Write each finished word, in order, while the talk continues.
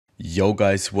Yo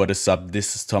guys, what is up?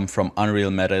 This is Tom from Unreal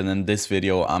Meta, and in this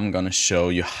video I'm gonna show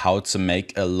you how to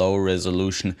make a low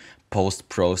resolution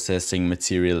post-processing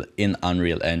material in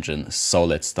Unreal Engine. So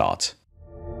let's start.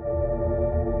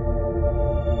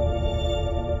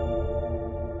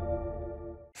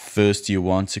 First you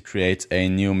want to create a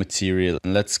new material.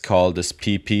 Let's call this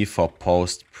PP for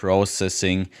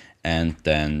post-processing and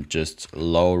then just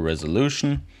low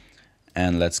resolution.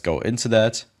 And let's go into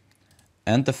that.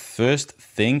 And the first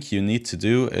thing you need to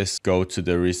do is go to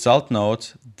the result node,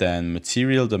 then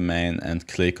material domain and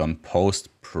click on post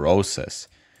process.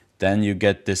 Then you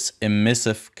get this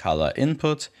emissive color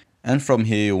input, and from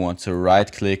here you want to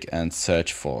right click and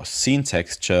search for scene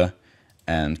texture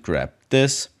and grab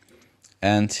this,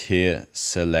 and here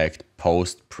select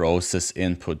post process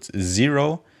input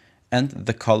 0, and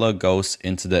the color goes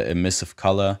into the emissive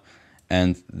color.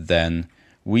 And then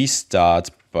we start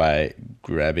by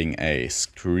grabbing a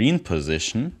screen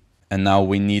position, and now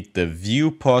we need the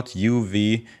viewport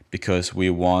UV because we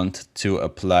want to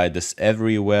apply this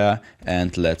everywhere.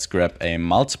 And let's grab a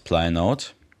multiply node.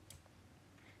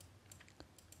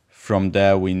 From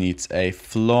there we need a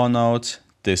floor node.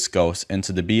 This goes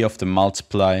into the B of the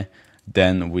multiply.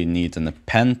 Then we need an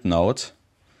append node,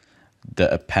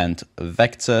 the append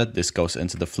vector. This goes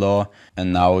into the floor,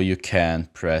 and now you can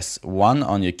press 1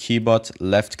 on your keyboard,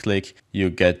 left click, you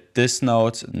get this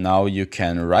node. Now you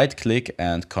can right click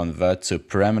and convert to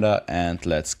parameter, and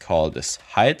let's call this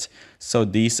height. So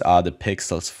these are the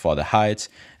pixels for the height,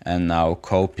 and now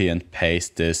copy and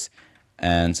paste this,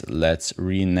 and let's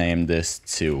rename this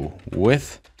to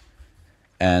width,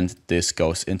 and this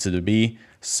goes into the B.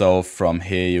 So from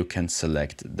here you can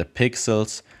select the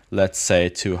pixels. Let's say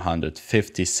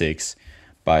 256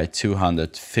 by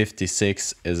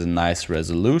 256 is a nice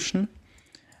resolution.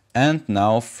 And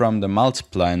now from the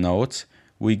multiply node,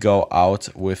 we go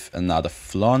out with another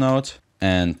floor node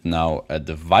and now a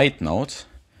divide node.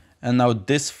 And now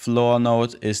this floor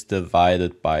node is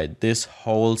divided by this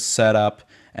whole setup,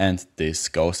 and this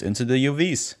goes into the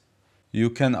UVs.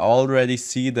 You can already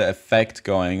see the effect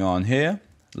going on here.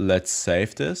 Let's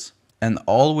save this. And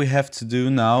all we have to do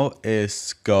now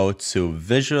is go to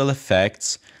visual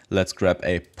effects. Let's grab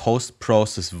a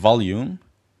post-process volume.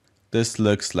 This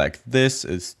looks like this.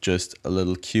 It's just a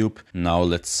little cube. Now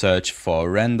let's search for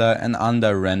render, and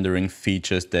under rendering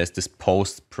features there's this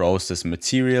post-process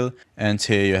material, and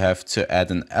here you have to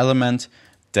add an element,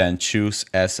 then choose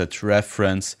asset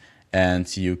reference,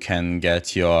 and you can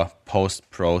get your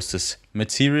post-process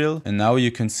material. And now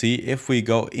you can see if we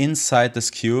go inside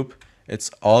this cube,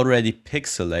 it's already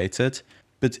pixelated,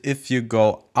 but if you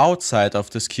go outside of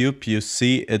this cube, you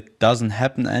see it doesn't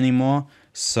happen anymore.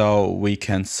 So we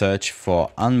can search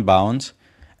for unbound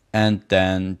and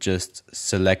then just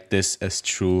select this as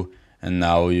true, and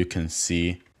now you can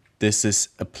see this is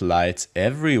applied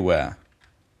everywhere.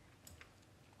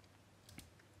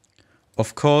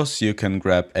 Of course, you can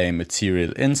grab a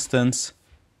material instance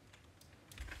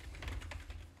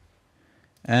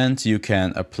and you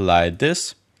can apply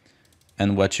this.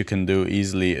 And what you can do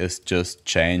easily is just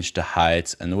change the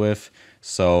height and width.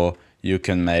 So you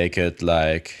can make it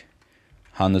like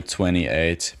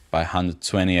 128 by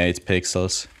 128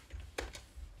 pixels.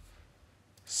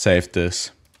 Save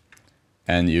this.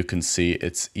 And you can see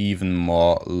it's even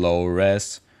more low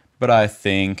res. But I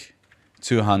think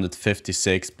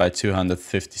 256 by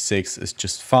 256 is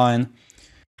just fine.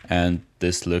 And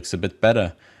this looks a bit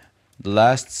better. The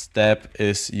last step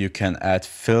is you can add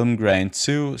film grain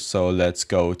too. So let's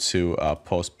go to our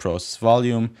post-process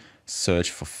volume, search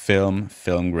for film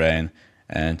grain,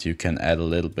 and you can add a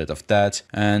little bit of that,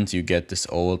 and you get this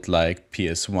old like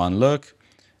PS1 look.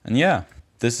 And yeah,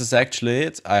 this is actually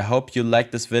it. I hope you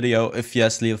liked this video. If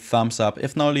yes, leave a thumbs up.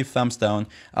 If no, leave thumbs down.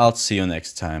 I'll see you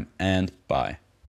next time, and bye.